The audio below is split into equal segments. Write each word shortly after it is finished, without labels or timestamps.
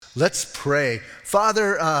Let's pray.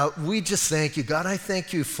 Father, we just thank you. God, I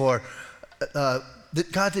thank you for, God,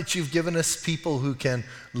 that you've given us people who can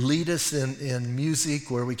lead us in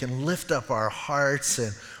music where we can lift up our hearts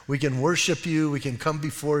and we can worship you, we can come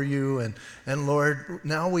before you. And Lord,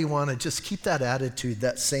 now we want to just keep that attitude,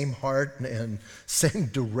 that same heart and same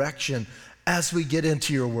direction as we get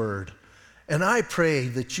into your word. And I pray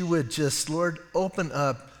that you would just, Lord, open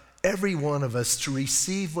up every one of us to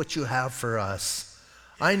receive what you have for us.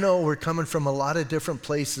 I know we're coming from a lot of different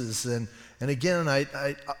places, and again,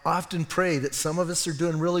 I often pray that some of us are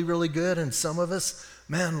doing really, really good, and some of us,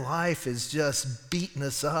 man, life is just beating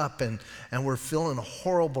us up, and we're feeling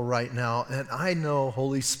horrible right now. And I know,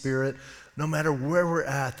 Holy Spirit, no matter where we're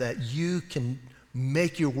at, that you can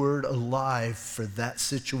make your word alive for that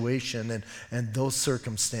situation and those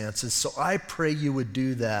circumstances. So I pray you would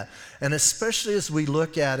do that. And especially as we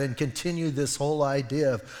look at and continue this whole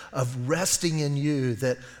idea of resting in you,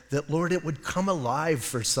 that Lord, it would come alive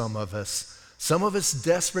for some of us. Some of us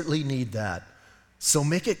desperately need that. So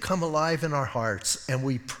make it come alive in our hearts. And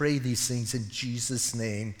we pray these things in Jesus'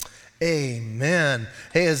 name. Amen.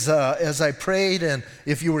 Hey, as I prayed, and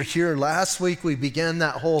if you were here last week, we began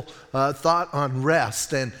that whole thought on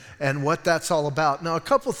rest and what that's all about. Now, a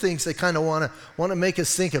couple things I kind of want to make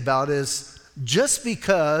us think about is just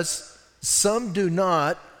because some do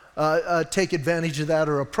not take advantage of that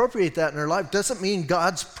or appropriate that in their life doesn't mean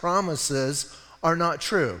God's promises are not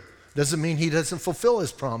true. Doesn't mean he doesn't fulfill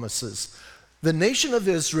his promises. The nation of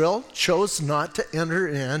Israel chose not to enter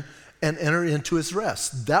into his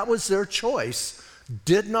rest. That was their choice.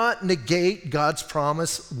 Did not negate God's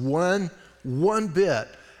promise one bit.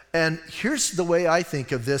 And here's the way I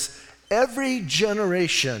think of this. Every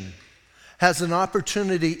generation has an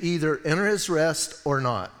opportunity to either enter his rest or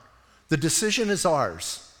not. The decision is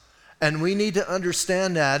ours. And we need to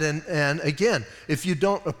understand that. And again, if you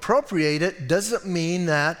don't appropriate it, doesn't mean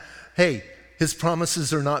that, hey, his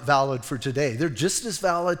promises are not valid for today. They're just as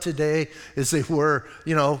valid today as they were,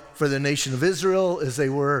 for the nation of Israel, as they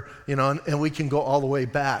were, and we can go all the way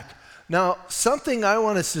back. Now, something I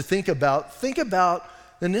want us to think about,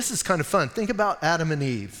 and this is kind of fun, think about Adam and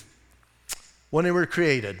Eve when they were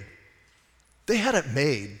created. They had it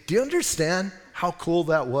made. Do you understand how cool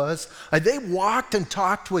that was? They walked and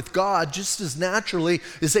talked with God just as naturally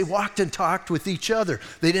as they walked and talked with each other.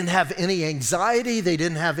 They didn't have any anxiety. They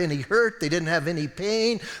didn't have any hurt. They didn't have any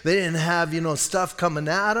pain. They didn't have, stuff coming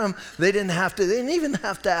at them. They didn't even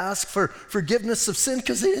have to ask for forgiveness of sin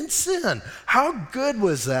because they didn't sin. How good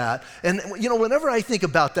was that? And, whenever I think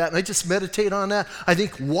about that and I just meditate on that, I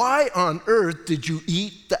think, why on earth did you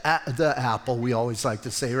eat the apple, we always like to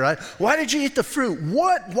say, right? Why did you eat the fruit?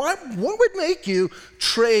 What would make you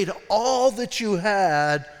trade all that you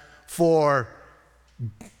had for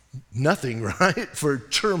nothing, right? For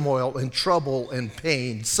turmoil and trouble and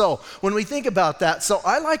pain. So when we think about that, so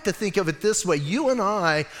I like to think of it this way. You and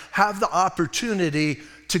I have the opportunity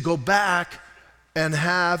to go back and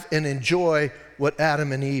have and enjoy what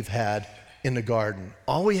Adam and Eve had in the garden.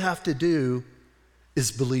 All we have to do is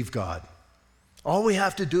believe God. All we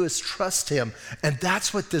have to do is trust him, and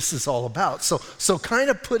that's what this is all about. So kind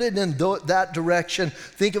of put it in that direction,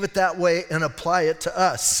 think of it that way, and apply it to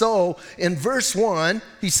us. So in verse 1,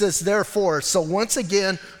 he says, therefore. So once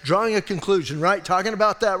again, drawing a conclusion, right? Talking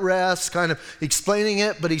about that rest, kind of explaining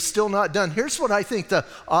it, but he's still not done. Here's what I think the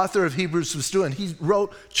author of Hebrews was doing. He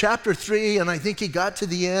wrote chapter 3, and I think he got to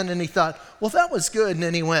the end, and he thought, well, that was good. And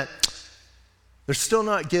then he went, they're still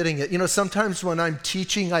not getting it. Sometimes when I'm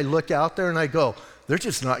teaching, I look out there and I go, they're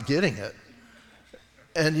just not getting it.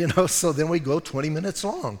 And, so then we go 20 minutes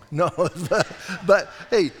long. No, but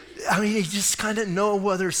hey, you just kind of know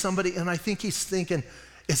whether somebody, and I think he's thinking,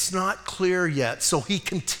 it's not clear yet. So he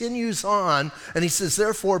continues on and he says,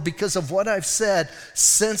 therefore, because of what I've said,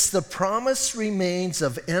 since the promise remains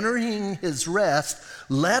of entering his rest,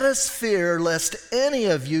 let us fear lest any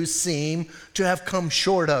of you seem to have come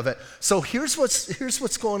short of it. So here's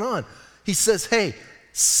what's going on. He says, hey,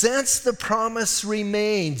 since the promise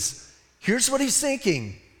remains, here's what he's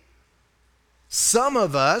thinking. Some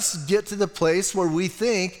of us get to the place where we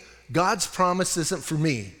think God's promise isn't for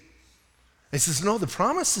me. He says, no, the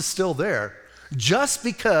promise is still there. Just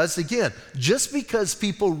because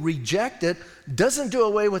people reject it doesn't do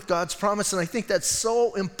away with God's promise. And I think that's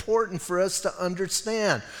so important for us to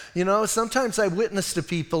understand. Sometimes I witness to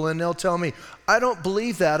people and they'll tell me, I don't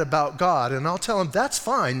believe that about God. And I'll tell them, that's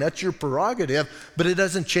fine, that's your prerogative, but it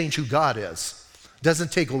doesn't change who God is.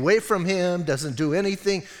 Doesn't take away from him, doesn't do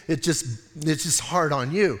anything. It's just hard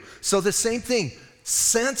on you. So the same thing.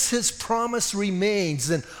 since his promise remains,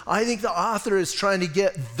 and I think the author is trying to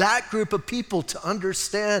get that group of people to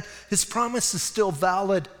understand his promise is still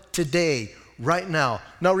valid today, right now.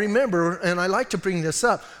 Now remember, and I like to bring this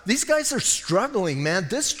up, these guys are struggling, man.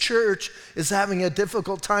 This church is having a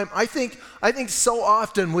difficult time. I think so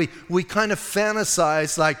often we kind of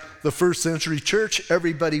fantasize like the first century church,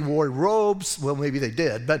 everybody wore robes. Well, maybe they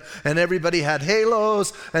did, and everybody had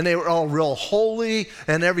halos, and they were all real holy,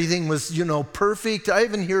 and everything was, perfect. I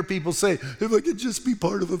even hear people say, if I could just be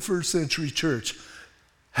part of a first century church.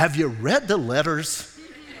 Have you read the letters?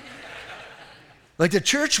 Like the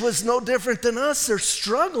church was no different than us. They're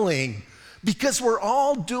struggling because we're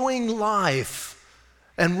all doing life.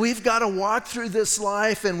 And we've got to walk through this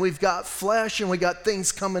life, and we've got flesh, and we got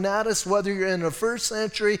things coming at us, whether you're in the first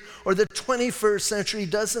century or the 21st century,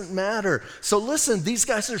 doesn't matter. So listen, these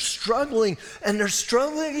guys are struggling, and they're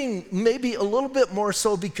struggling maybe a little bit more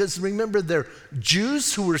so because remember, they're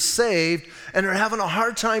Jews who were saved, and they're having a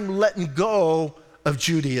hard time letting go of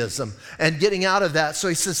Judaism and getting out of that. So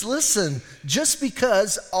he says, listen, just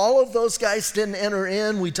because all of those guys didn't enter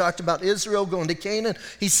in, we talked about Israel going to Canaan,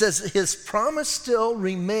 he says his promise still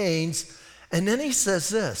remains. And then he says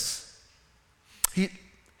this,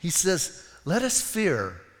 he says, let us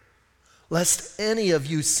fear lest any of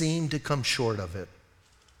you seem to come short of it.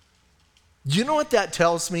 You know what that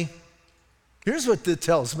tells me? Here's what that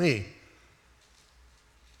tells me.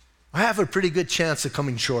 I have a pretty good chance of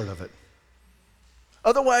coming short of it.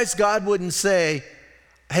 Otherwise, God wouldn't say,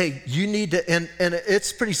 hey, you need to, and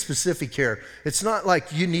it's pretty specific here. It's not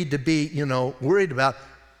like you need to be, worried about.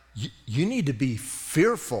 You need to be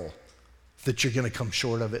fearful that you're going to come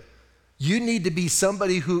short of it. You need to be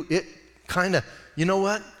somebody who it kind of, you know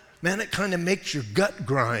what? Man, it kind of makes your gut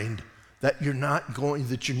grind that you're not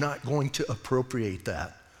going to appropriate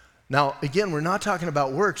that. Now, again, we're not talking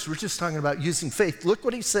about works. We're just talking about using faith. Look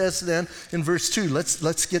what he says then in verse 2.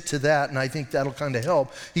 Let's get to that, and I think that'll kind of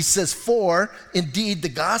help. He says, for indeed the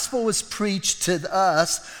gospel was preached to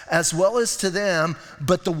us as well as to them,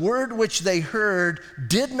 but the word which they heard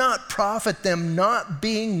did not profit them, not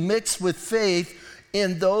being mixed with faith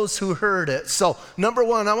in those who heard it. So, number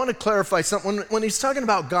one, I want to clarify something. When he's talking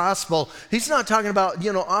about gospel, he's not talking about,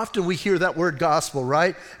 often we hear that word gospel,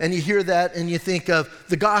 right? And you hear that and you think of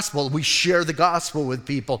the gospel. We share the gospel with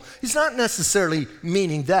people. He's not necessarily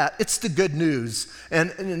meaning that. It's the good news.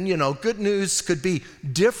 And good news could be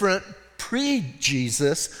different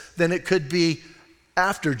pre-Jesus than it could be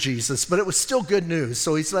after Jesus, but it was still good news.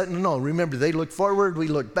 So he's letting them know, remember, they look forward, we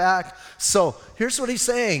look back. So here's what he's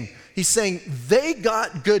saying. He's saying they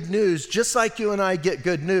got good news just like you and I get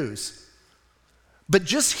good news. But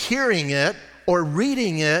just hearing it or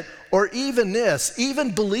reading it or even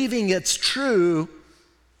believing it's true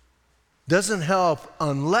doesn't help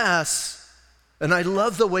unless, and I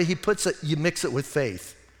love the way he puts it, you mix it with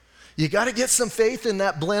faith. You got to get some faith in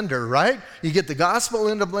that blender, right? You get the gospel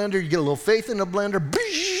in the blender, you get a little faith in the blender,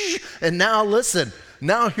 and now listen,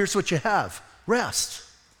 now here's what you have, rest.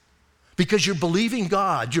 Because you're believing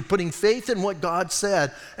God, you're putting faith in what God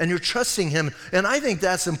said, and you're trusting him. And I think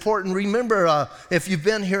that's important. Remember, if you've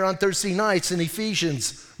been here on Thursday nights in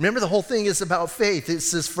Ephesians, remember the whole thing is about faith. It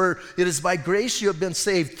says, for it is by grace you have been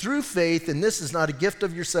saved through faith, and this is not a gift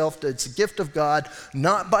of yourself, it's a gift of God,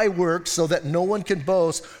 not by works, so that no one can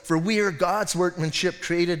boast. For we are God's workmanship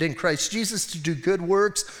created in Christ Jesus to do good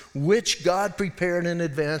works, which God prepared in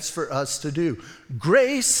advance for us to do.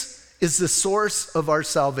 Grace is the source of our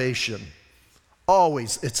salvation.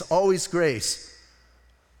 Always. It's always grace.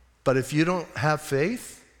 But if you don't have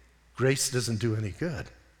faith, grace doesn't do any good.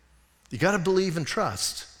 You got to believe and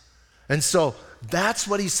trust. And so that's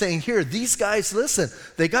what he's saying here. These guys, listen,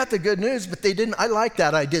 they got the good news, but I like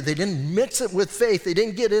that idea. They didn't mix it with faith. They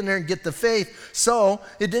didn't get in there and get the faith. So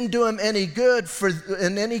it didn't do them any good.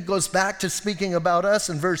 And then he goes back to speaking about us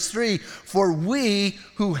in verse 3. For we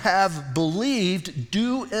who have believed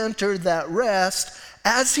do enter that rest.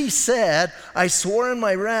 As he said, I swore in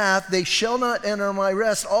my wrath, they shall not enter my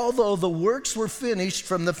rest, although the works were finished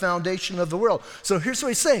from the foundation of the world. So here's what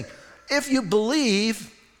he's saying. If you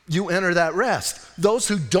believe, you enter that rest. Those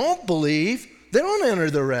who don't believe, they don't enter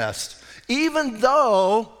the rest, even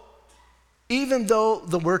though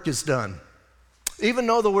the work is done, even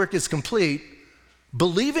though the work is complete.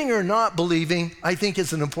 Believing or not believing, I think,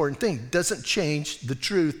 is an important thing. It doesn't change the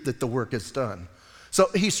truth that the work is done. So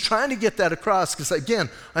he's trying to get that across because, again,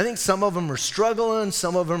 I think some of them are struggling.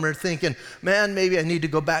 Some of them are thinking, man, maybe I need to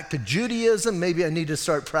go back to Judaism. Maybe I need to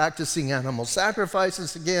start practicing animal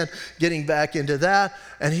sacrifices again, getting back into that.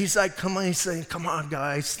 And he's like, he's saying, come on,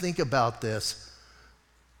 guys, think about this.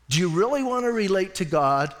 Do you really want to relate to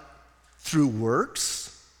God through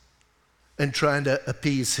works and trying to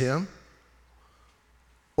appease him?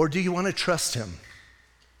 Or do you want to trust him?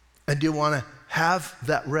 And do you want to have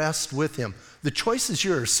that rest with him? The choice is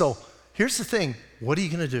yours. So here's the thing. What are you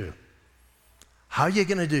going to do? How are you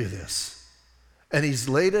going to do this? And he's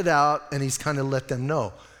laid it out, and he's kind of let them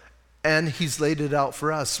know. And he's laid it out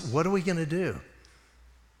for us. What are we going to do?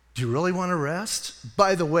 Do you really want to rest?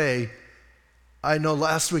 By the way, I know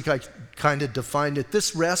last week I kind of defined it.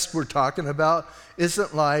 This rest we're talking about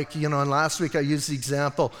isn't like, and last week I used the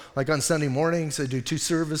example, like on Sunday mornings, I do 2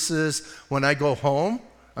 services. When I go home,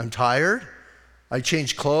 I'm tired. I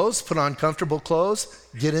change clothes, put on comfortable clothes,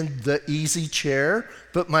 get in the easy chair,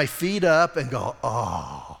 put my feet up and go,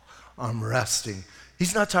 oh, I'm resting.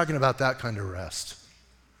 He's not talking about that kind of rest.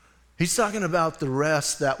 He's talking about the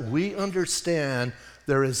rest that we understand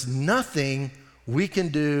there is nothing we can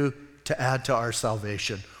do to add to our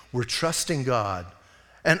salvation. We're trusting God.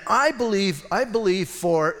 And I believe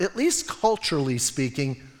for, at least culturally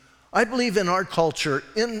speaking, I believe in our culture,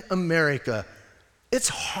 in America, it's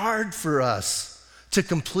hard for us to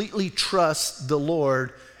completely trust the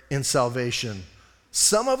Lord in salvation.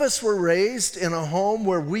 Some of us were raised in a home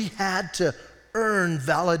where we had to earn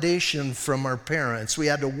validation from our parents. We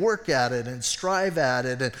had to work at it and strive at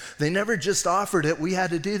it, and they never just offered it. We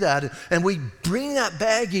had to do that. And we bring that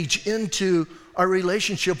baggage into our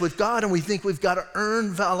relationship with God, and we think we've got to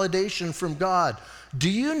earn validation from God. Do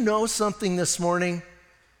you know something this morning?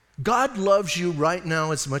 God loves you right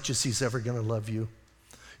now as much as he's ever going to love you.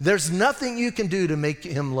 There's nothing you can do to make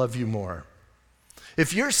him love you more.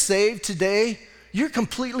 If you're saved today, you're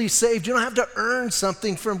completely saved. You don't have to earn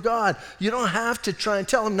something from God. You don't have to try and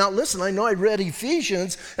tell him, now listen, I know I read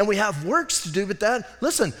Ephesians and we have works to do, but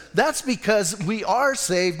that's because we are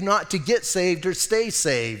saved, not to get saved or stay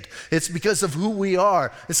saved. It's because of who we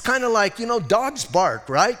are. It's kind of like, dogs bark,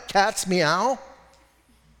 right? Cats meow.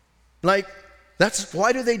 Why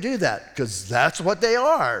do they do that? Because that's what they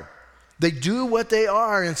are. They do what they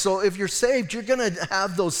are. And so if you're saved, you're going to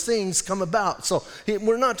have those things come about. So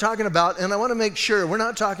we're not talking about, and I want to make sure, when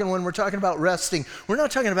we're talking about resting, we're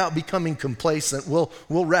not talking about becoming complacent. We'll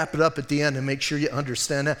wrap it up at the end and make sure you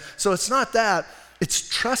understand that. So it's not that. It's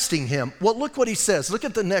trusting him. Well, look what he says. Look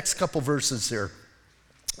at the next couple verses here.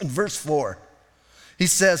 In verse 4, he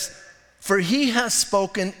says, "For he has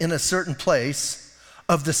spoken in a certain place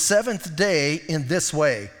of the seventh day in this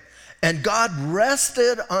way. And God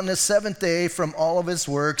rested on the seventh day from all of his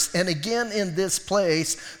works. And again in this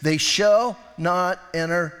place, they shall not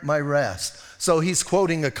enter my rest." So he's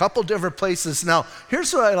quoting a couple different places. Now,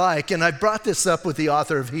 here's what I like, and I brought this up with the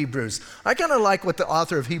author of Hebrews. I kind of like what the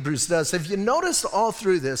author of Hebrews does. Have you noticed all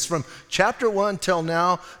through this, from chapter 1 till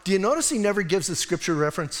now, do you notice he never gives a scripture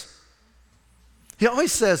reference? He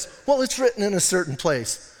always says, well, it's written in a certain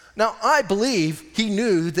place. Now, I believe he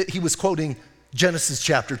knew that he was quoting Genesis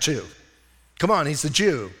chapter 2. Come on, he's a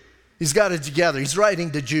Jew. He's got it together. He's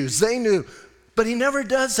writing to Jews. They knew, but he never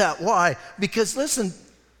does that. Why? Because listen,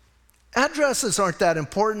 addresses aren't that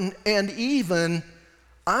important, and even,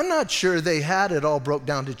 I'm not sure they had it all broke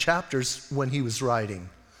down to chapters when he was writing.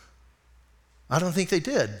 I don't think they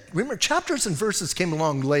did. Remember, chapters and verses came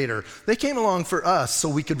along later. They came along for us so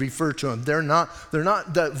we could refer to them. They're not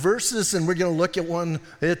the verses, and we're going to look at one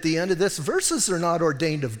at the end of this. Verses are not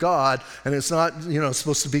ordained of God, and it's not,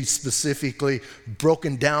 supposed to be specifically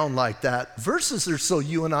broken down like that. Verses are so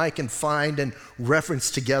you and I can find and reference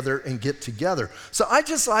together and get together. So I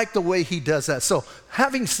just like the way he does that. So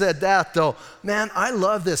having said that, though, man, I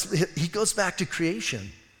love this. He goes back to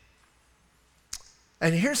creation.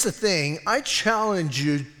 And here's the thing, I challenge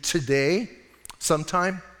you today,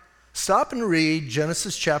 sometime, stop and read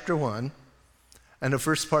Genesis chapter 1 and the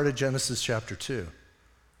first part of Genesis chapter 2.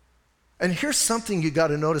 And here's something you got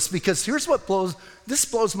to notice, because here's what blows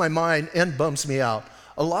my mind and bums me out.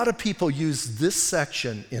 A lot of people use this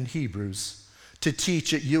section in Hebrews to teach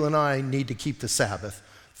that you and I need to keep the Sabbath,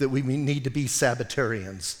 that we need to be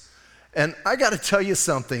Sabbatarians. And I got to tell you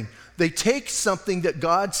something. They take something that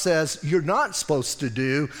God says you're not supposed to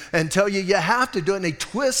do and tell you have to do it, and they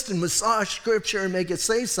twist and massage scripture and make it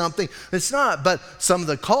say something it's not. But some of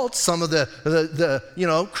the cults, some of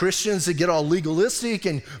the Christians that get all legalistic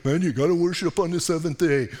and, man, you got to worship on the seventh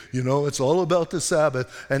day. It's all about the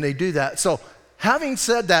Sabbath, and they do that. So having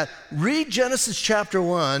said that, read Genesis chapter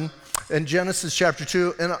 1 and Genesis chapter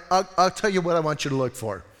 2, and I'll tell you what I want you to look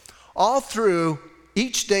for. All through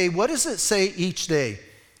each day, what does it say each day?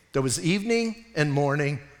 There was evening and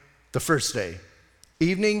morning the first day,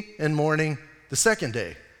 evening and morning the second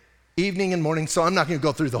day, evening and morning. So I'm not going to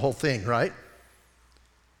go through the whole thing, right?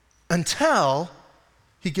 Until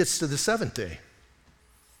he gets to the seventh day.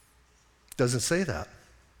 Doesn't say that.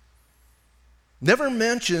 Never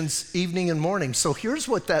mentions evening and morning. So here's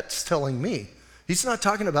what that's telling me. He's not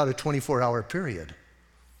talking about a 24-hour period,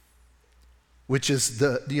 which is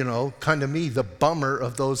the, kind of me, the bummer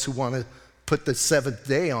of those who want to put the seventh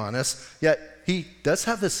day on us. Yet he does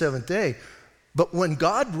have the seventh day. But when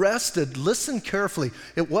God rested, listen carefully.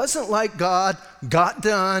 It wasn't like God got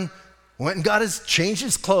done, went and changed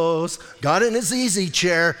his clothes, got in his easy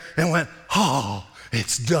chair, and went, oh,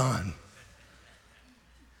 it's done.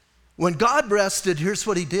 When God rested, here's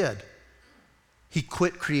what he did. He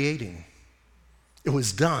quit creating. It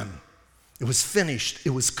was done. It was finished. It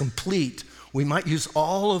was complete. We might use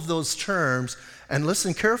all of those terms. And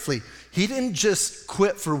listen carefully. He didn't just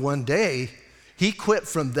quit for one day. He quit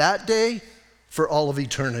from that day for all of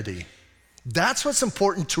eternity. That's what's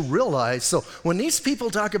important to realize. So when these people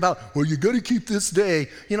talk about, well, you got to keep this day,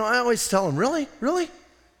 I always tell them, really?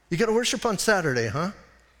 You got to worship on Saturday, huh?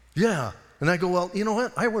 Yeah. And I go, well, you know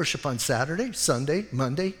what? I worship on Saturday, Sunday,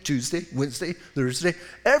 Monday, Tuesday, Wednesday, Thursday.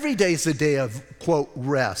 Every day is a day of, quote,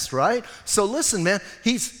 rest, right? So listen, man,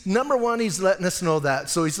 number one, he's letting us know that.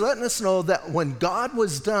 So he's letting us know that when God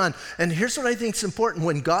was done, and here's what I think is important.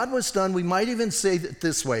 When God was done, we might even say it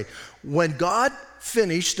this way. When God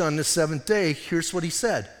finished on the seventh day, here's what he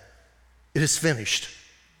said. It is finished.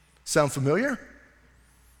 Sound familiar?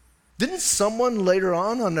 Didn't someone later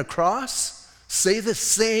on the cross say the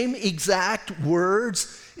same exact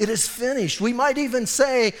words? It is finished. We might even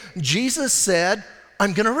say, Jesus said,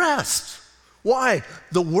 I'm going to rest. Why?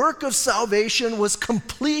 The work of salvation was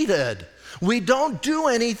completed. We don't do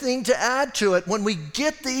anything to add to it. When we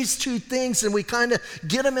get these two things and we kind of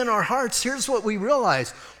get them in our hearts, here's what we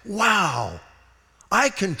realize. Wow, I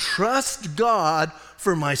can trust God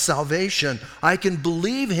for my salvation. I can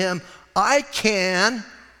believe him. I can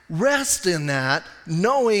rest in that,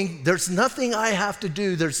 knowing there's nothing I have to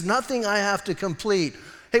do. There's nothing I have to complete.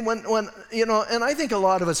 Hey, when and I think a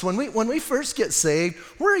lot of us, when we first get saved,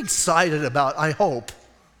 we're excited about, I hope.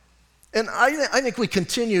 And I think we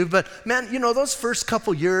continue, but man, those first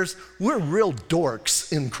couple years, we're real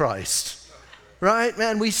dorks in Christ. Right,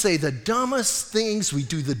 man, we say the dumbest things, we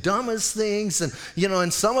do the dumbest things, and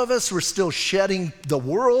and some of us we're still shedding the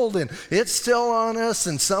world, and it's still on us.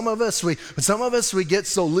 And some of us we get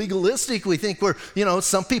so legalistic, we think we're,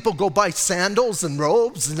 some people go buy sandals and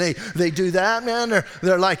robes, and they do that, man.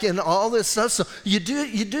 They're like in all this stuff. So you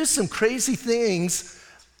do some crazy things.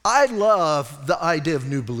 I love the idea of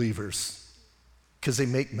new believers because they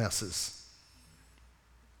make messes,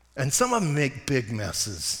 and some of them make big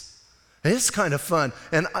messes. And it's kind of fun.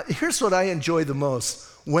 And here's what I enjoy the most.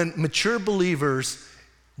 When mature believers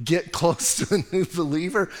get close to a new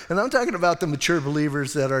believer, and I'm talking about the mature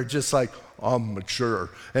believers that are just like, I'm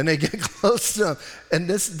mature. And they get close to them. And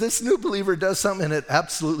this new believer does something and it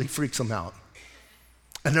absolutely freaks them out.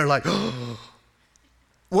 And they're like, oh.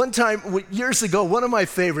 One time, years ago, one of my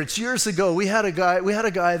favorites, years ago, we had a guy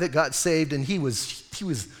that got saved, and he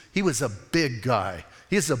was a big guy.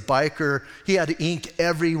 He's a biker. He had ink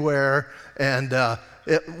everywhere. And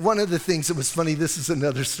one of the things that was funny, this is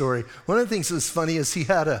another story. One of the things that was funny is he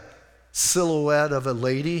had a silhouette of a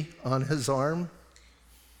lady on his arm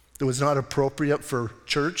that was not appropriate for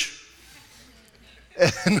church.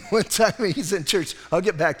 And one time he's in church, I'll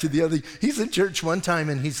get back to the other, he's in church one time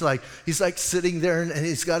and he's like sitting there and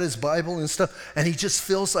he's got his Bible and stuff, and he just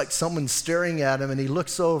feels like someone's staring at him, and he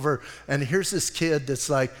looks over and here's this kid that's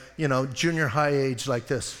like, junior high age like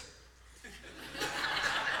this.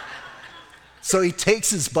 So he takes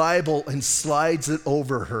his Bible and slides it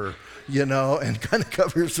over her, and kind of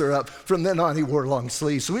covers her up. From then on, he wore long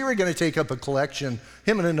sleeves. So we were going to take up a collection.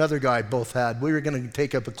 Him and another guy both had. We were going to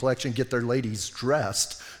take up a collection, get their ladies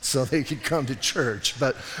dressed so they could come to church.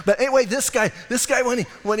 But anyway, this guy,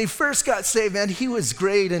 when he first got saved, man, he was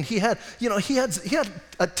great, and he had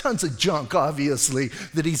tons of junk, obviously,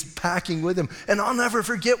 that he's packing with him. And I'll never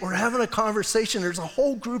forget, we're having a conversation. There's a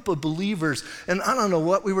whole group of believers, and I don't know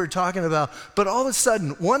what we were talking about, but all of a sudden,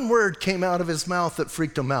 one word came out of his mouth that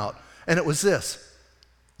freaked him out. And it was this: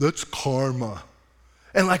 that's karma.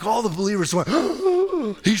 And like all the believers went,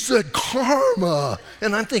 oh, he said karma.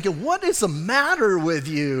 And I'm thinking, what is the matter with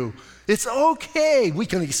you? It's okay. We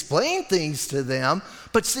can explain things to them.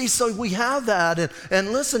 But see, so we have that.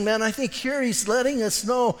 And listen, man, I think here he's letting us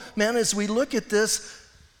know, man, as we look at this,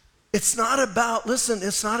 it's not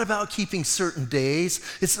about keeping certain days.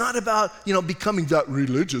 It's not about, becoming that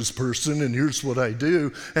religious person and here's what I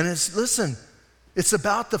do. And it's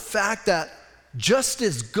about the fact that just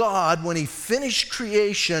as God, when he finished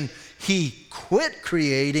creation, he quit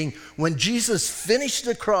creating. When Jesus finished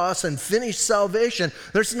the cross and finished salvation,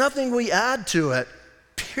 there's nothing we add to it,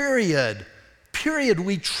 period. period.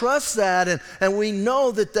 We trust that, and we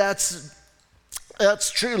know that that's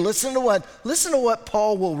true. Listen to what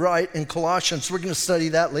Paul will write in Colossians. We're going to study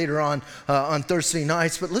that later on Thursday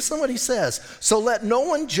nights. But listen to what he says. So let no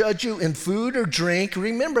one judge you in food or drink.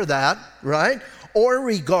 Remember that, right? Or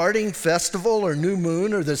regarding festival or new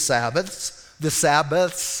moon or the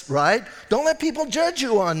Sabbaths, right? Don't let people judge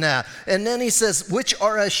you on that. And then he says, which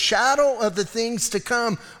are a shadow of the things to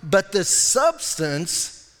come, but the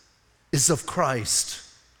substance is of Christ.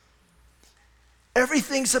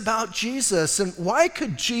 Everything's about Jesus. And why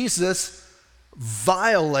could Jesus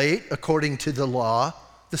violate, according to the law,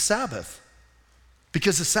 the Sabbath?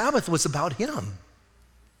 Because the Sabbath was about him.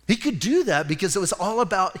 He could do that because it was all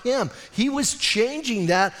about him. He was changing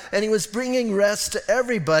that, and he was bringing rest to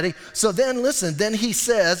everybody. So then, listen, then he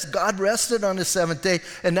says, God rested on the seventh day,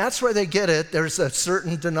 and that's where they get it. There's a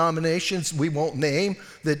certain denominations we won't name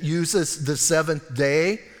that uses the seventh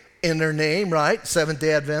day in their name, right?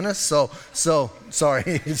 Seventh-day Adventists. So, sorry.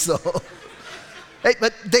 Hey,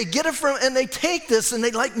 but they get it from, and they take this and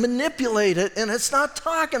they like manipulate it, and it's not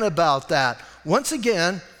talking about that. Once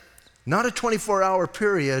again, not a 24-hour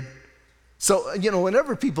period. So,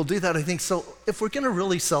 whenever people do that, I think, so if we're going to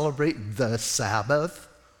really celebrate the Sabbath,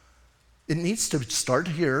 it needs to start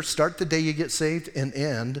here, start the day you get saved, and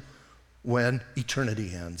end when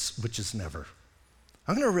eternity ends, which is never.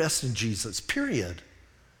 I'm going to rest in Jesus, period.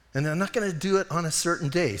 And I'm not going to do it on a certain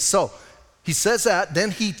day. So he says that.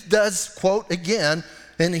 Then he does quote again.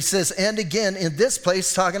 And he says, and again in this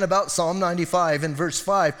place, talking about Psalm 95 in verse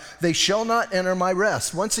 5, they shall not enter my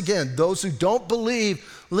rest. Once again, those who don't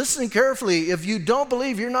believe, listen carefully. If you don't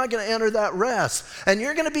believe, you're not going to enter that rest. And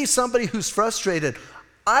you're going to be somebody who's frustrated.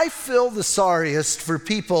 I feel the sorriest for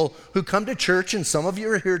people who come to church, and some of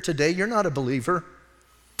you are here today, you're not a believer,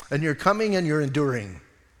 and you're coming and you're enduring.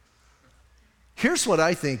 Here's what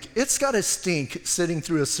I think. It's got to stink sitting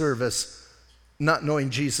through a service not knowing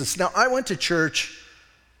Jesus. Now, I went to church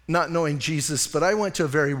not knowing Jesus, but I went to a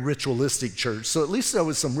very ritualistic church. So at least there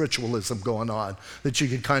was some ritualism going on that you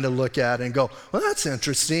could kind of look at and go, well, that's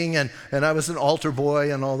interesting. And I was an altar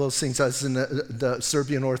boy and all those things. I was in the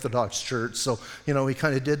Serbian Orthodox church. So, we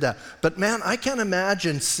kind of did that. But man, I can't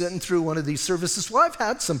imagine sitting through one of these services. Well, I've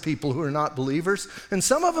had some people who are not believers, and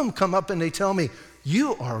some of them come up and they tell me,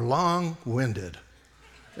 you are long-winded.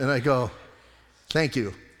 And I go, thank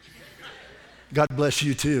you. God bless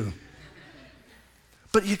you too.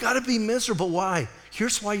 But you got to be miserable. Why?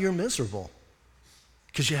 Here's why you're miserable.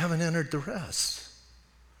 Because you haven't entered the rest.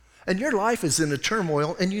 And your life is in a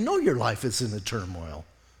turmoil, and you know your life is in a turmoil.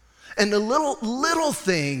 And the little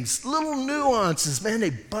things, little nuances, man,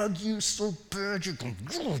 they bug you so bad. You go,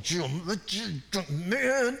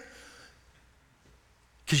 man.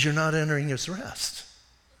 Because you're not entering his rest.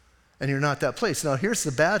 And you're not that place. Now, here's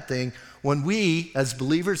the bad thing. When we, as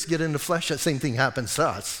believers, get in the flesh, that same thing happens to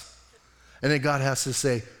us. And then God has to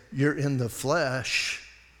say, you're in the flesh.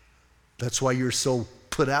 That's why you're so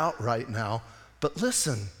put out right now. But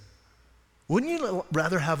listen, wouldn't you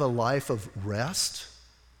rather have a life of rest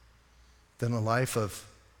than a life of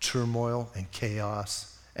turmoil and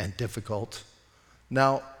chaos and difficult?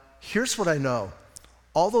 Now, here's what I know.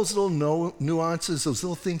 All those little nuances, those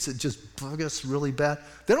little things that just bug us really bad,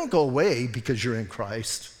 they don't go away because you're in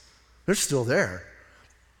Christ. They're still there.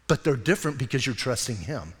 But they're different because you're trusting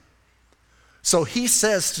him. So he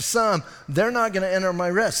says to some, they're not going to enter my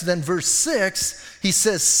rest. Then verse 6, he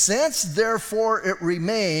says, since therefore it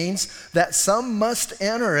remains that some must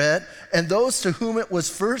enter it, and those to whom it was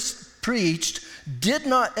first preached did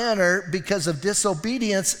not enter because of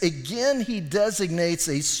disobedience, again he designates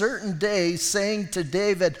a certain day, saying to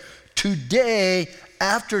David, today,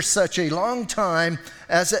 after such a long time,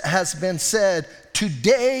 as it has been said,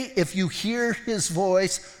 today, if you hear his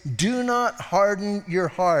voice, do not harden your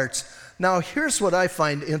hearts. Now, here's what I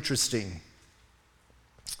find interesting.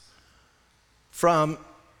 From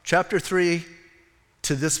chapter 3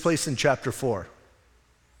 to this place in chapter 4,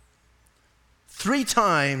 3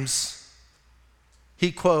 times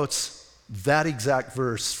he quotes that exact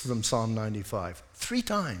verse from Psalm 95. 3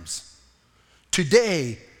 times.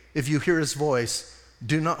 Today, if you hear his voice,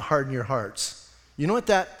 do not harden your hearts. You know what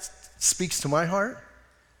that speaks to my heart?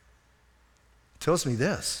 It tells me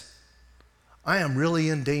this. I am really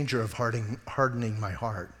in danger of hardening my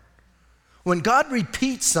heart. When God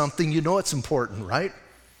repeats something, you know it's important, right?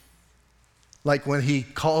 Like when he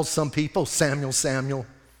calls some people, Samuel, Samuel,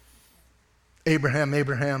 Abraham,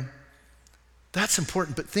 Abraham. That's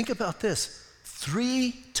important, but think about this.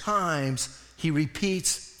 3 times he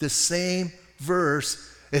repeats the same verse.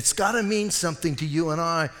 It's got to mean something to you and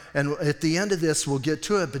I, and at the end of this, we'll get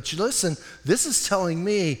to it. But you listen, this is telling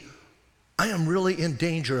me I am really in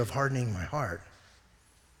danger of hardening my heart.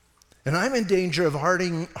 And I'm in danger of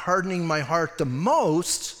hardening my heart the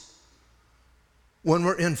most when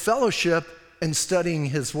we're in fellowship and studying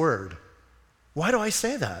his word. Why do I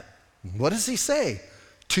say that? What does he say?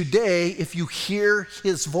 Today, if you hear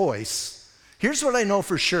his voice, here's what I know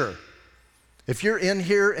for sure. If you're in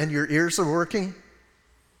here and your ears are working,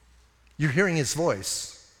 you're hearing his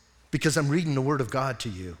voice because I'm reading the word of God to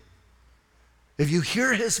you. If you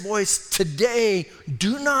hear his voice today,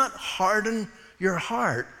 do not harden your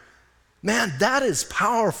heart. Man, that is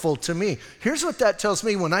powerful to me. Here's what that tells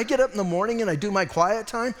me. When I get up in the morning and I do my quiet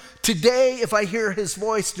time, today, if I hear his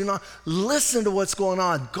voice, do not listen to what's going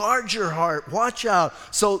on. Guard your heart. Watch out.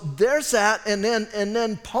 So there's that. And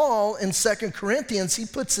then Paul in 2 Corinthians, he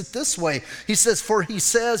puts it this way. He says, for he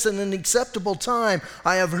says, in an acceptable time,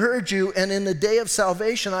 I have heard you, and in the day of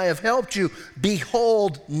salvation, I have helped you.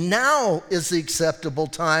 Behold, now is the acceptable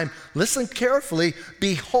time. Listen carefully.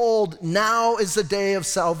 Behold, now is the day of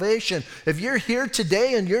salvation. If you're here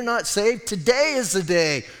today and you're not saved, today is the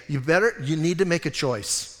day. You need to make a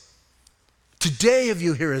choice. Today, if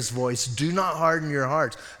you hear his voice, do not harden your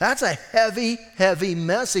hearts. That's a heavy, heavy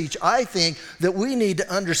message, I think, that we need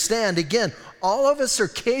to understand. Again, all of us are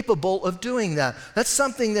capable of doing that. That's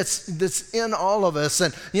something that's in all of us.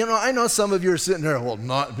 And, I know some of you are sitting there, well,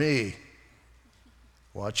 not me.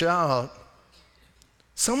 Watch out.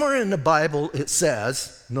 Somewhere in the Bible it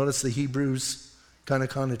says, notice the Hebrews kind of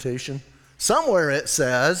connotation. Somewhere it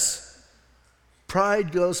says,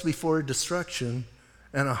 pride goes before destruction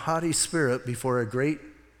and a haughty spirit before a great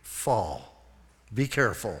fall. Be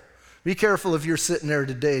careful. Be careful if you're sitting there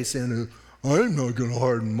today saying, I'm not going to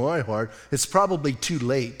harden my heart. It's probably too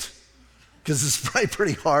late because it's probably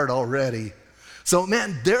pretty hard already. So,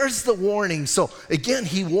 man, there's the warning. So, again,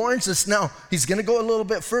 he warns us. Now, he's going to go a little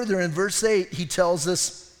bit further. In verse 8, he tells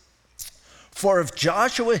us, for if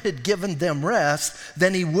Joshua had given them rest,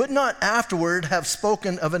 then he would not afterward have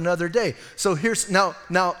spoken of another day. So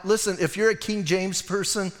now listen, if you're a King James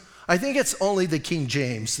person, I think it's only the King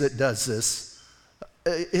James that does this.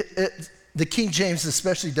 The King James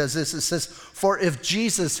especially does this. It says, for if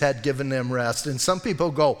Jesus had given them rest. And some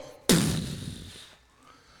people go,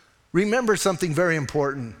 remember something very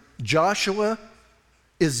important. Joshua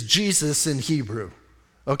is Jesus in Hebrew.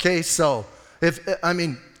 Okay, so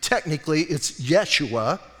technically, it's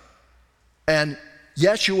Yeshua, and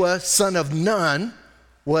Yeshua, son of Nun,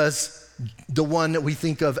 was the one that we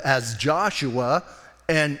think of as Joshua,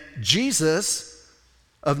 and Jesus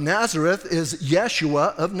of Nazareth is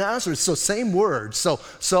Yeshua of Nazareth. So same word. So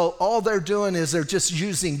all they're doing is they're just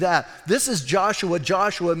using that. This is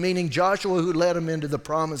Joshua meaning Joshua who led him into the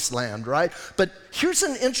promised land, right? But here's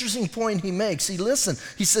an interesting point he makes. He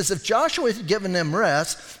says, if Joshua had given them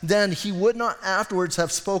rest, then he would not afterwards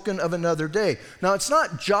have spoken of another day. Now, it's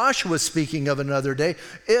not Joshua speaking of another day.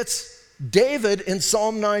 It's David in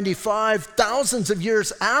Psalm 95, thousands of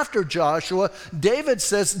years after Joshua, David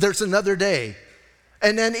says there's another day.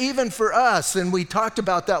 And then even for us, and we talked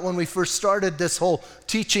about that when we first started this whole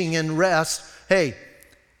teaching in rest, hey,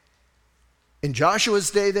 in Joshua's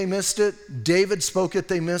day they missed it, David spoke it,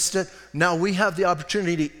 they missed it. Now we have the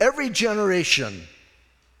opportunity, every generation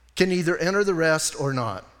can either enter the rest or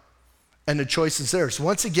not. And the choice is theirs.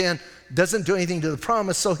 Once again, doesn't do anything to the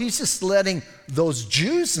promise, so he's just letting those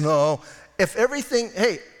Jews know if everything,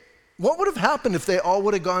 hey, what would have happened if they all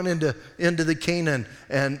would have gone into the Canaan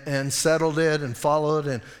and settled it and followed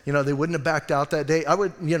and, they wouldn't have backed out that day?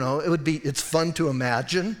 It's fun to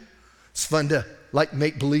imagine. It's fun to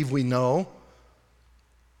make believe we know,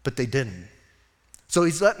 but they didn't. So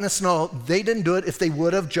he's letting us know they didn't do it. If they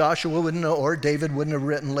would have, Joshua wouldn't know, or David wouldn't have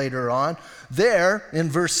written later on. There, in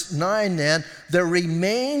verse 9 then, there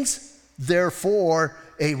remains therefore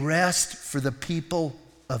a rest for the people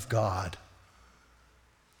of God.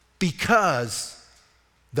 Because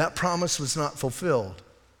that promise was not fulfilled.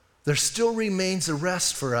 There still remains a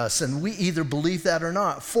rest for us, and we either believe that or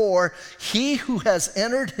not. For he who has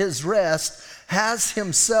entered his rest has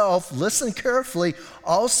himself, listen carefully,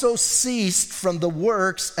 also ceased from the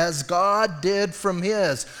works as God did from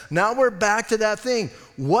his. Now we're back to that thing.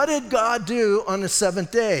 What did God do on the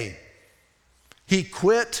seventh day? He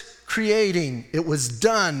quit creating. It was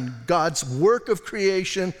done. God's work of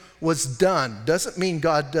creation was done. Doesn't mean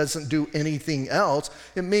God doesn't do anything else.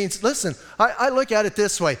 It means, listen, I look at it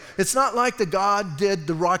this way. It's not like the God did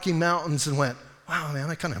the Rocky Mountains and went, wow, man,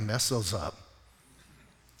 I kind of messed those up.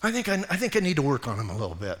 I think I need to work on them a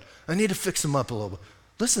little bit. I need to fix them up a little bit.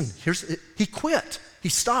 Listen, he quit. He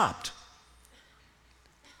stopped.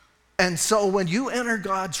 And so when you enter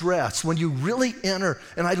God's rest, when you really enter,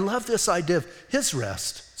 and I love this idea of his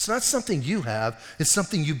rest. It's not something you have, it's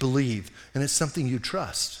something you believe, and it's something you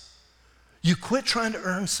trust. You quit trying to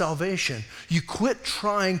earn salvation. You quit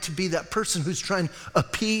trying to be that person who's trying to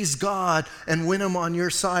appease God and win him on your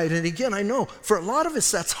side. And again, I know for a lot of us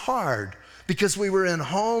that's hard because we were in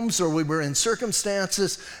homes or we were in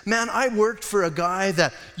circumstances. Man, I worked for a guy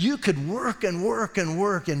that you could work and work and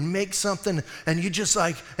work and make something, and you just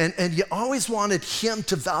like, and you always wanted him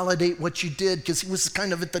to validate what you did because he was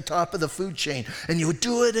kind of at the top of the food chain. And you would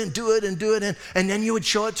do it and do it and do it, and then you would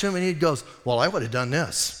show it to him and he goes, well, I would have done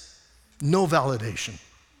this. No validation.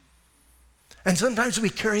 And sometimes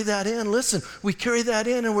we carry that in. Listen, we carry that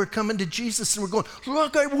in and we're coming to Jesus and we're going,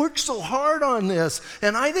 look, I worked so hard on this.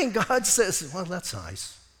 And I think God says, well, that's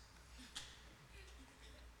nice.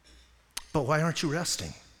 But why aren't you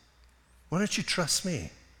resting? Why don't you trust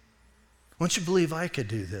me? Why don't you believe I could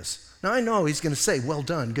do this? Now, I know he's going to say, well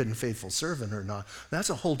done, good and faithful servant or not.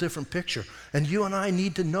 That's a whole different picture. And you and I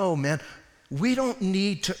need to know, man, we don't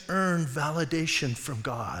need to earn validation from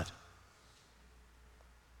God.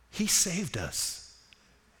 He saved us.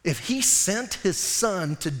 If he sent his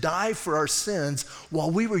son to die for our sins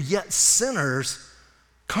while we were yet sinners,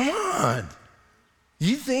 come on.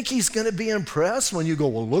 You think he's going to be impressed when you go,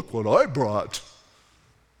 well, look what I brought?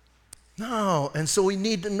 No, and so we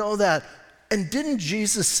need to know that. And didn't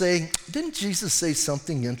Jesus say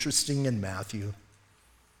something interesting in Matthew?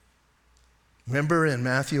 Remember in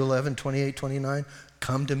Matthew 11, 28, 29,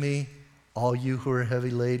 come to me, all you who are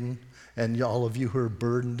heavy laden, and all of you who are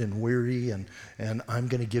burdened and weary, and I'm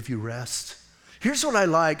going to give you rest. Here's what I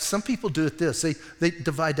like. Some people do it this. They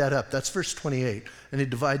divide that up. That's verse 28. And they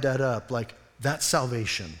divide that up like that's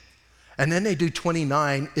salvation. And then they do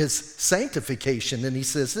 29 is sanctification. And he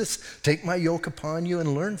says this, take my yoke upon you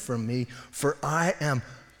and learn from me, for I am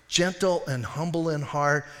gentle and humble in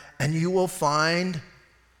heart, and you will find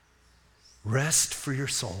rest for your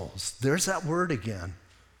souls. There's that word again.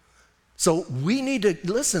 So we need to,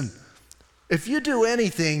 listen, if you do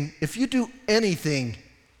anything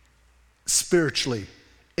spiritually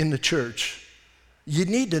in the church, you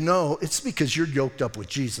need to know it's because you're yoked up with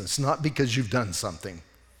Jesus, not because you've done something.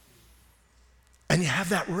 And you have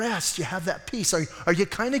that rest, you have that peace. Are you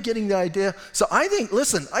kind of getting the idea? So I think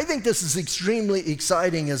this is extremely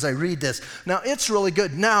exciting as I read this. Now, it's really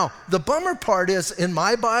good. Now, the bummer part is in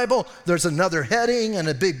my Bible, there's another heading and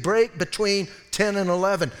a big break between 10 and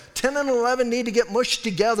 11. 10 and 11 need to get mushed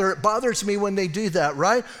together. It bothers me when they do that,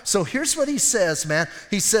 right? So here's what he says, man.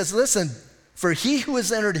 He says, listen, for he who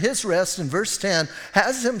has entered his rest, in verse 10,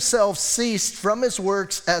 has himself ceased from his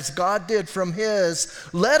works as God did from his.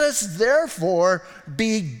 Let us therefore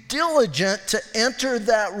be diligent to enter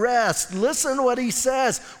that rest. Listen to what he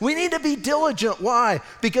says. We need to be diligent. Why?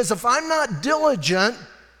 Because if I'm not diligent,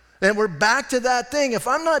 then we're back to that thing. If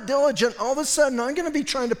I'm not diligent, all of a sudden I'm going to be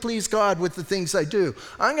trying to please God with the things I do.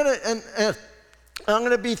 I'm going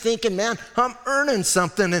to be thinking, man, I'm earning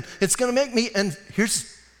something, and it's going to make me, and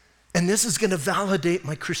this is going to validate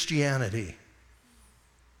my Christianity.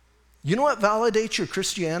 You know what validates your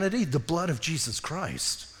Christianity? The blood of Jesus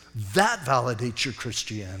Christ. That validates your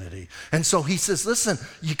Christianity. And so he says, listen,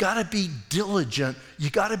 you got to be diligent.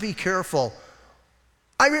 You got to be careful.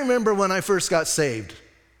 I remember when I first got saved,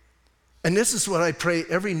 and this is what I pray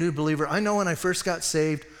every new believer. I know when I first got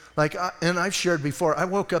saved, and I've shared before, I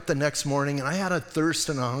woke up the next morning and I had a thirst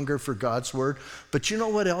and a hunger for God's word. But you know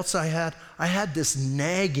what else I had? I had this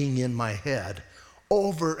nagging in my head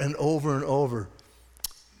over and over and over.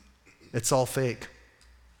 It's all fake.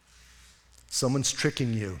 Someone's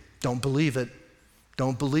tricking you. Don't believe it.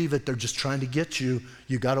 Don't believe it. They're just trying to get you.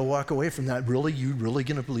 You got to walk away from that. Really? You really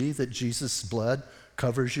going to believe that Jesus' blood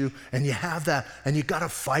covers you? And you have that, and you got to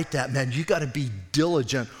fight that, man. You got to be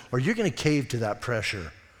diligent, or you're going to cave to that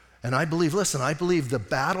pressure. And I believe the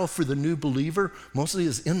battle for the new believer mostly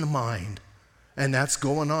is in the mind. And that's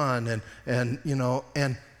going on.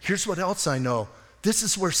 And here's what else I know. This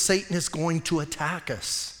is where Satan is going to attack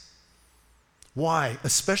us. Why?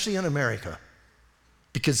 Especially in America.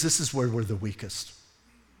 Because this is where we're the weakest.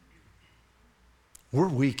 We're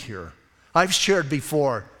weak here. I've shared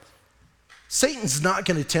before, Satan's not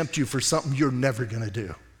going to tempt you for something you're never going to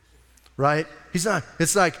do. Right? He's not.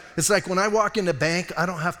 It's like when I walk in the bank, I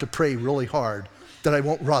don't have to pray really hard that I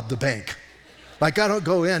won't rob the bank. Like I don't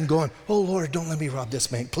go in going, oh Lord, don't let me rob this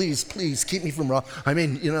bank. Please, please keep me from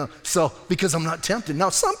robbing. So because I'm not tempted. Now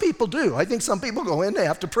some people do. I think some people go in, they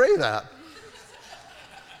have to pray that.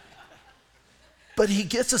 But he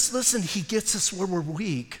gets us where we're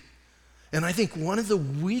weak. And I think one of the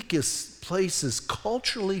weakest places,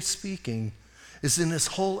 culturally speaking, is in this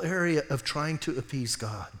whole area of trying to appease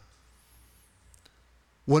God.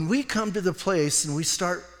 When we come to the place and we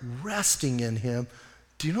start resting in him,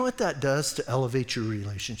 do you know what that does to elevate your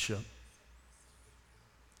relationship?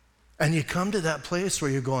 And you come to that place where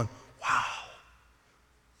you're going,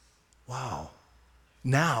 wow.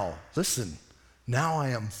 Now, listen, now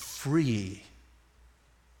I am free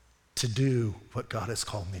to do what God has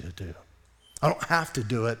called me to do. I don't have to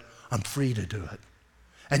do it. I'm free to do it.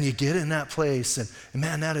 And you get in that place, and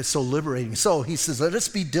man, that is so liberating. So he says, let us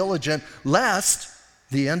be diligent, lest,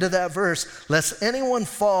 the end of that verse, lest anyone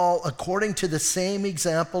fall according to the same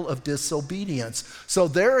example of disobedience. So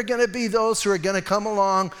there are going to be those who are going to come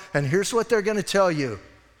along, and here's what they're going to tell you.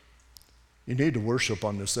 You need to worship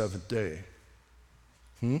on the seventh day.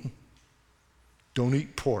 Don't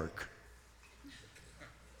eat pork.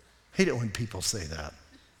 Hate it when people say that.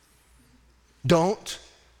 Don't,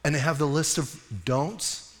 and they have the list of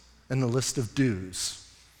don'ts and the list of do's.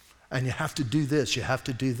 And you have to do this, you have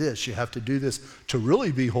to do this, you have to do this. To really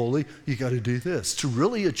be holy, you got to do this. To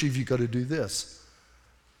really achieve, you got to do this.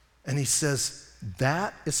 And he says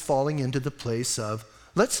that is falling into the place of,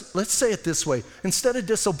 let's say it this way, instead of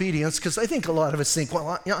disobedience, because I think a lot of us think,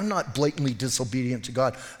 well, I'm not blatantly disobedient to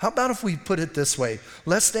God. How about if we put it this way,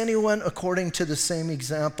 lest anyone according to the same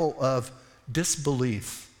example of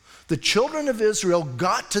disbelief. The children of Israel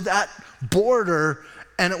got to that border,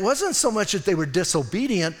 and it wasn't so much that they were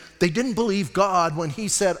disobedient, they didn't believe God when he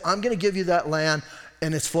said, I'm going to give you that land,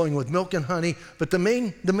 and it's flowing with milk and honey. But the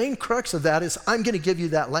main crux of that is, I'm going to give you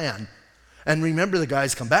that land. And remember, the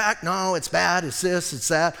guys come back, no, it's bad, it's this, it's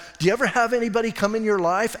that. Do you ever have anybody come in your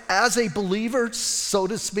life as a believer, so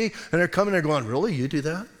to speak, and they're coming there going, really, you do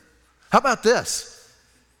that? How about this?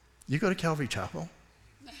 You go to Calvary Chapel?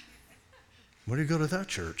 Where do you go to that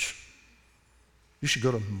church? You should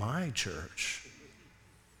go to my church.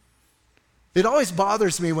 It always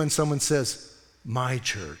bothers me when someone says, my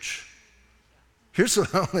church. Here's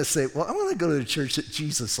what I want to say. Well, I want to go to the church that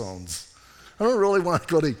Jesus owns. I don't really want to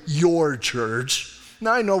go to your church.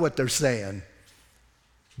 Now I know what they're saying.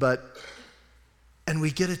 And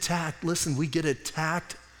we get attacked. Listen, we get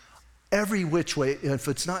attacked every which way. If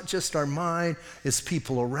it's not just our mind, it's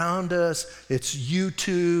people around us, it's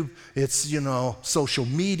YouTube, it's, social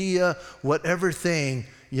media, whatever thing.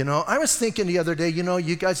 I was thinking the other day,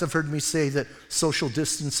 you guys have heard me say that social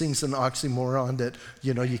distancing's an oxymoron, that,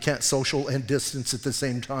 you can't social and distance at the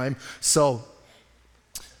same time. So,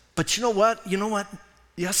 but you know what?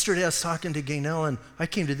 Yesterday I was talking to Gaynell, and I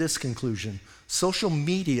came to this conclusion. Social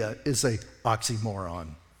media is a oxymoron,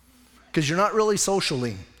 because you're not really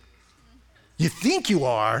socialing. You think you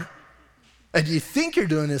are, and you think you're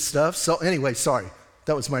doing this stuff. So anyway, sorry,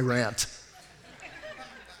 that was my rant.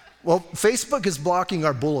 Well, Facebook is blocking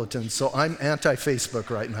our bulletin, so I'm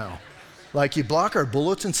anti-Facebook right now. Like, you block our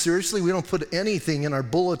bulletin? Seriously? We don't put anything in our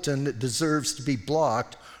bulletin that deserves to be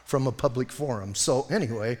blocked from a public forum. So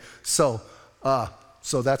anyway, so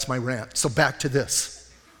that's my rant. So back to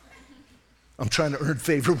this. I'm trying to earn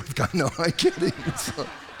favor with God. No, I'm kidding.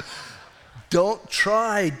 Don't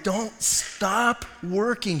stop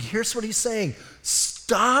working. Here's what he's saying.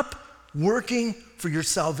 Stop working for your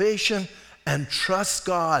salvation and trust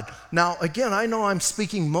God. Now, again, I know I'm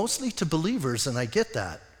speaking mostly to believers, and I get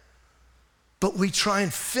that. But we try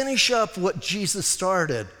and finish up what Jesus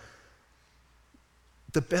started.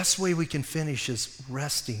 The best way we can finish is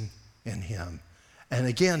resting in him. And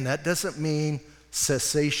again, that doesn't mean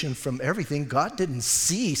cessation from everything. God didn't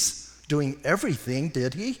cease doing everything,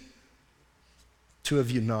 did he? 2 of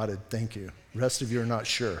you nodded, thank you. The rest of you are not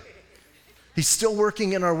sure. He's still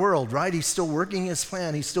working in our world, right? He's still working his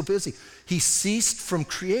plan. He's still busy. He ceased from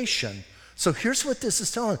creation. So here's what this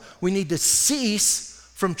is telling us. We need to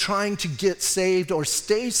cease from trying to get saved or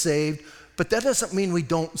stay saved, but that doesn't mean we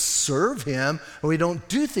don't serve him or we don't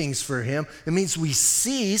do things for him. It means we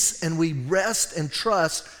cease and we rest and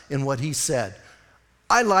trust in what he said.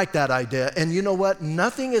 I like that idea. And you know what?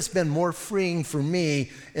 Nothing has been more freeing for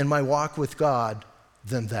me in my walk with God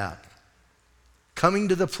than that. Coming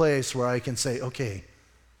to the place where I can say, okay,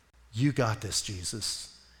 you got this,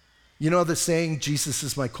 Jesus. You know the saying, Jesus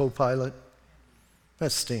is my co-pilot?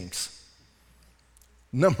 That stinks.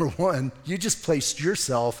 Number one, you just placed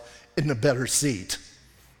yourself in a better seat.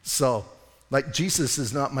 So, like, Jesus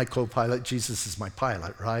is not my co-pilot, Jesus is my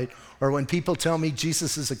pilot, right? Or when people tell me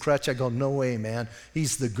Jesus is a crutch, I go, no way, man.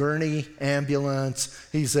 He's the gurney, ambulance,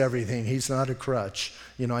 he's everything. He's not a crutch.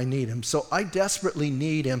 I need him. So I desperately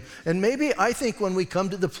need him. And maybe I think when we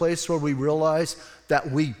come to the place where we realize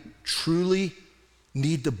that we truly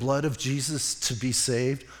need the blood of Jesus to be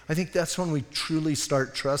saved, I think that's when we truly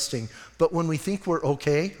start trusting. But when we think we're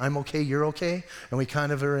okay, I'm okay, you're okay, and we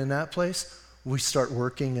kind of are in that place, we start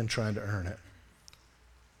working and trying to earn it.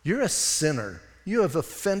 You're a sinner. You have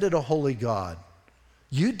offended a holy God.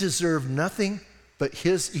 You deserve nothing but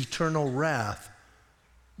his eternal wrath.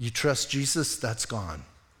 You trust Jesus, that's gone.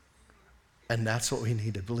 And that's what we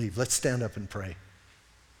need to believe. Let's stand up and pray.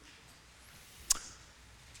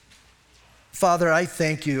 Father, I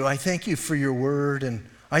thank you. I thank you for your word, and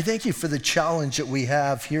I thank you for the challenge that we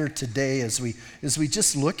have here today as we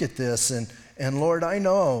just look at this. And Lord, I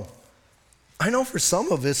know for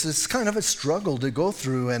some of us it's kind of a struggle to go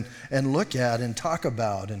through and look at and talk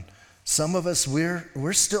about. And some of us,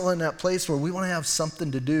 we're still in that place where we want to have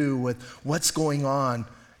something to do with what's going on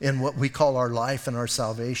in what we call our life and our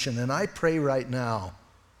salvation. And I pray right now,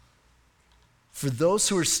 for those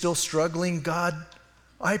who are still struggling, God,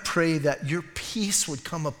 I pray that your peace would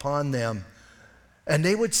come upon them and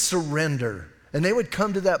they would surrender and they would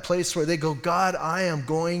come to that place where they go, God, I am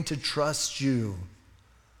going to trust you.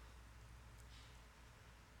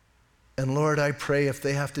 And Lord, I pray if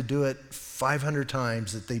they have to do it 500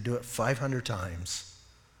 times, that they do it 500 times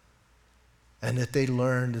and that they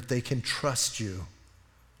learn that they can trust you.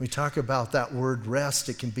 We talk about that word rest.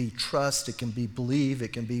 It can be trust, it can be believe,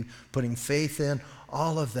 it can be putting faith in,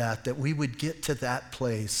 all of that we would get to that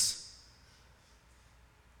place.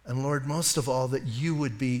 And Lord, most of all, that you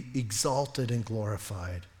would be exalted and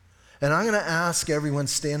glorified. And I'm going to ask everyone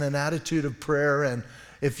stay in an attitude of prayer. And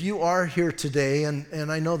if you are here today,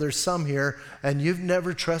 and I know there's some here, and you've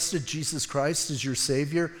never trusted Jesus Christ as your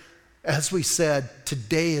Savior, as we said,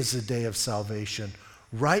 today is a day of salvation.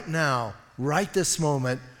 Right now, right this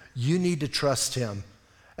moment, you need to trust him.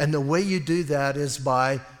 And the way you do that is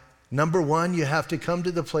by, number one, you have to come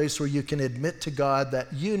to the place where you can admit to God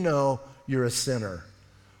that you know you're a sinner.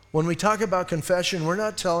 When we talk about confession, we're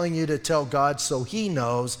not telling you to tell God so he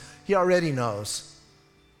knows. He already knows.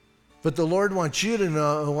 But the Lord wants you to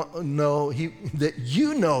know that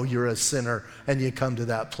you know you're a sinner and you come to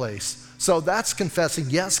that place. So that's confessing,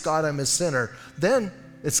 yes, God, I'm a sinner. Then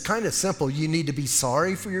it's kind of simple. You need to be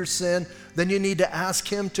sorry for your sin. Then you need to ask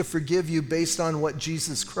him to forgive you based on what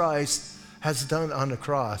Jesus Christ has done on the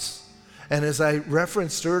cross. And as I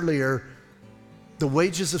referenced earlier, the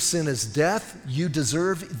wages of sin is death. You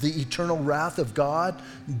deserve the eternal wrath of God.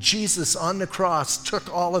 Jesus on the cross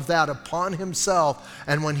took all of that upon himself.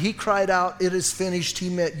 And when he cried out, "It is finished," he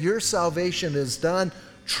meant your salvation is done.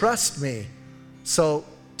 Trust me. So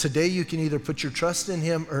today you can either put your trust in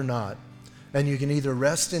him or not. And you can either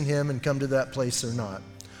rest in him and come to that place or not.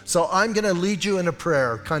 So I'm going to lead you in a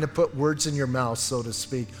prayer, kind of put words in your mouth, so to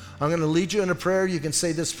speak. I'm going to lead you in a prayer. You can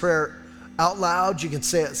say this prayer out loud. You can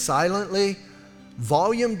say it silently.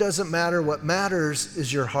 Volume doesn't matter. What matters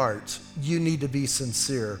is your heart. You need to be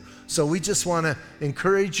sincere. So we just want to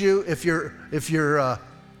encourage you. If you're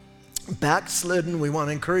backslidden, we want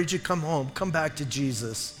to encourage you, come home, come back to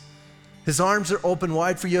Jesus. His arms are open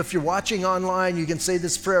wide for you. If you're watching online, you can say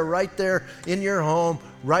this prayer right there in your home,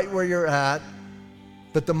 right where you're at.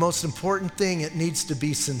 But the most important thing, it needs to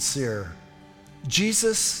be sincere.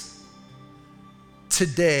 Jesus,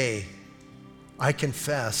 today, I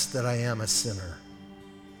confess that I am a sinner.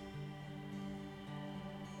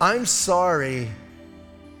 I'm sorry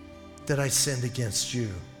that I sinned against you.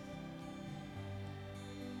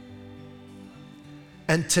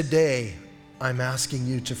 And today, I'm asking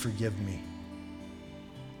you to forgive me.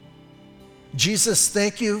 Jesus,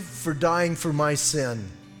 thank you for dying for my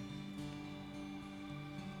sin.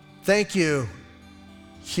 Thank you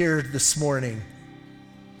here this morning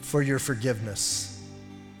for your forgiveness.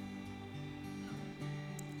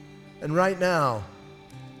 And right now,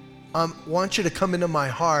 I want you to come into my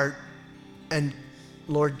heart and,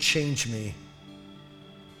 Lord, change me.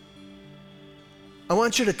 I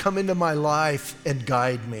want you to come into my life and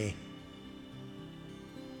guide me.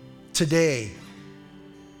 Today,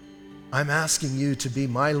 I'm asking you to be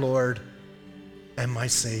my Lord and my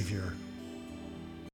Savior.